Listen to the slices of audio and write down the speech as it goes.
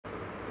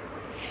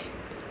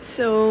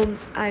So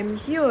I'm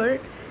here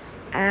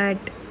at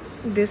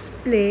this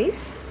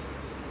place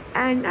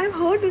and I've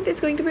heard that it's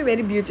going to be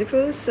very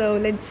beautiful. So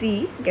let's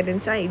see, get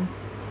inside.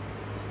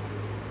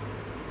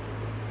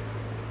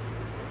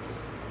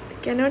 I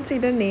cannot see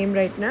the name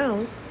right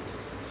now,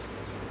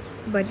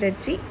 but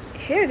let's see.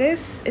 Here it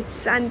is. It's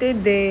Sante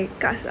de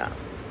Casa.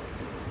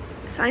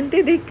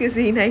 Sante de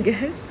Cuisine, I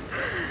guess.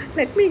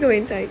 Let me go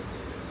inside.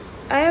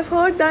 I have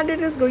heard that it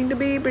is going to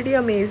be pretty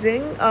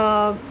amazing.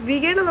 We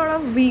get a lot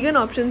of vegan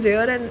options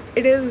here, and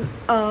it is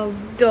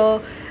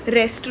the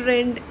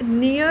restaurant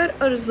near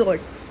a resort.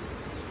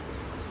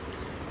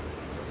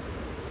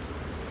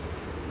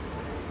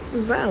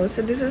 Wow,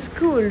 so this is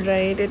cool,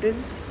 right?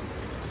 It's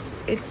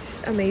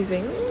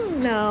amazing.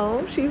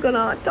 Now she's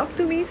gonna talk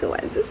to me, so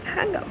I'll just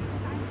hang up.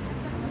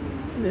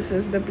 This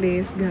is the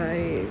place,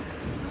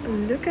 guys.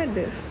 Look at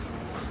this.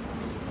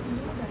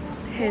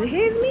 And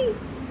here's me.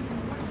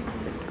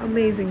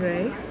 Amazing,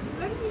 right?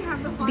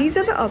 These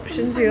are the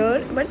options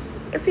here, but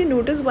if you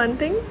notice one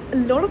thing, a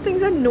lot of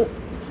things are no.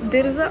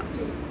 There is a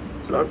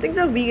lot of things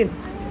are vegan.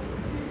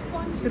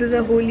 There is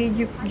a holy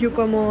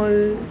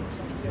guacamole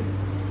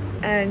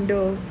and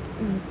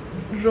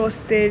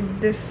roasted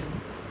this.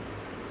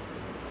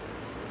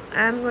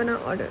 I'm gonna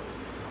order.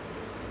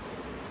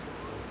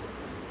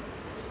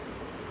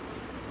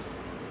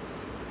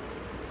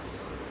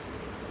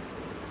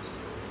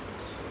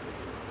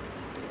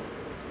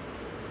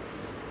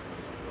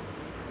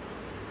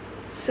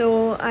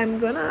 So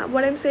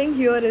what I'm saying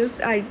here is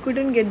I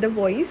couldn't get the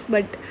voice,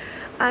 but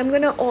I'm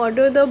gonna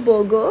order the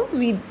burger,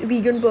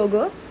 vegan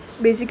burger,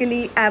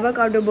 basically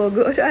avocado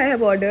burger. I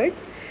have ordered,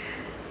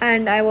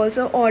 and I've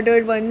also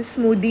ordered one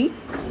smoothie,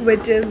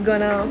 which is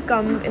gonna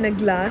come in a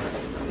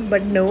glass,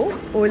 but no,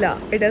 hola,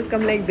 it has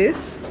come like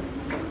this.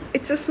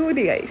 It's a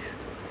smoothie, guys.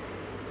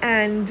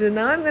 And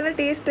now I'm gonna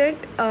taste it.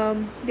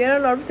 There are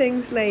a lot of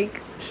things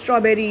like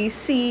strawberry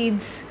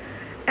seeds,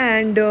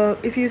 and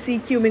if you see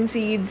cumin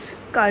seeds,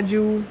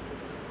 kaju,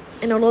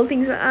 and all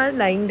things are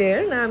lying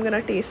there. Now I'm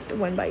gonna taste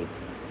one bite.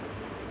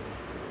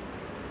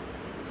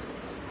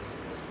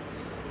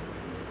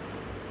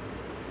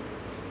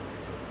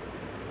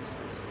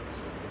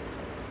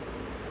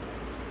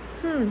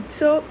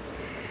 So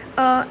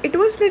it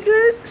was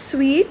little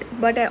sweet,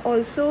 but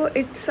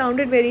it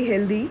sounded very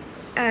healthy,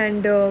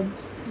 and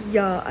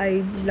yeah,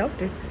 I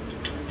loved it.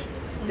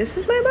 This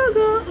is my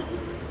burger.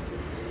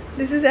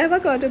 This is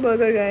avocado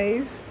burger,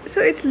 guys.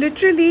 So it's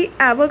literally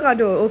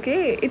avocado,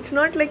 okay? It's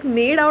not like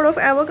made out of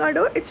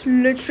avocado, it's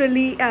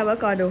literally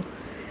avocado.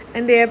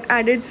 And they have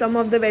added some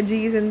of the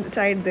veggies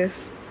inside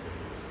this.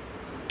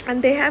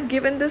 And they have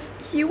given this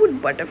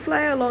cute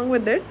butterfly along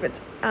with it, which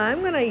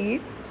I'm gonna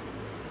eat.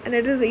 And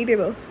it is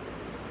eatable.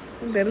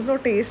 There is no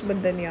taste,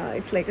 but then yeah,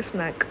 it's like a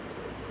snack.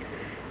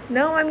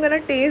 Now I'm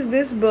gonna taste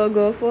this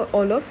burger for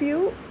all of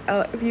you.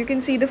 If you can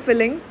see the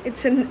filling,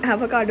 it's an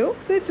avocado.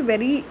 So it's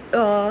very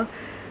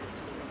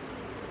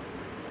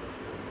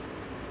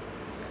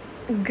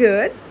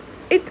good.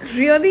 It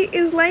really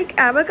is like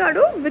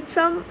avocado with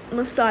some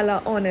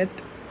masala on it.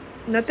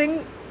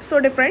 Nothing so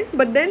different,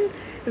 but then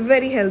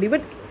very healthy.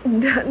 But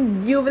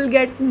you will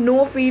get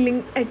no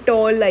feeling at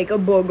all like a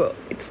burger.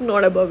 It's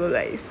not a burger,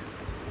 guys.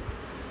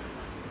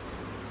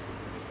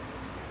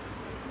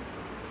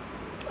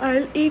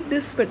 I'll eat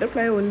this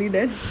butterfly only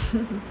then.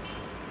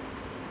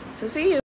 So see you.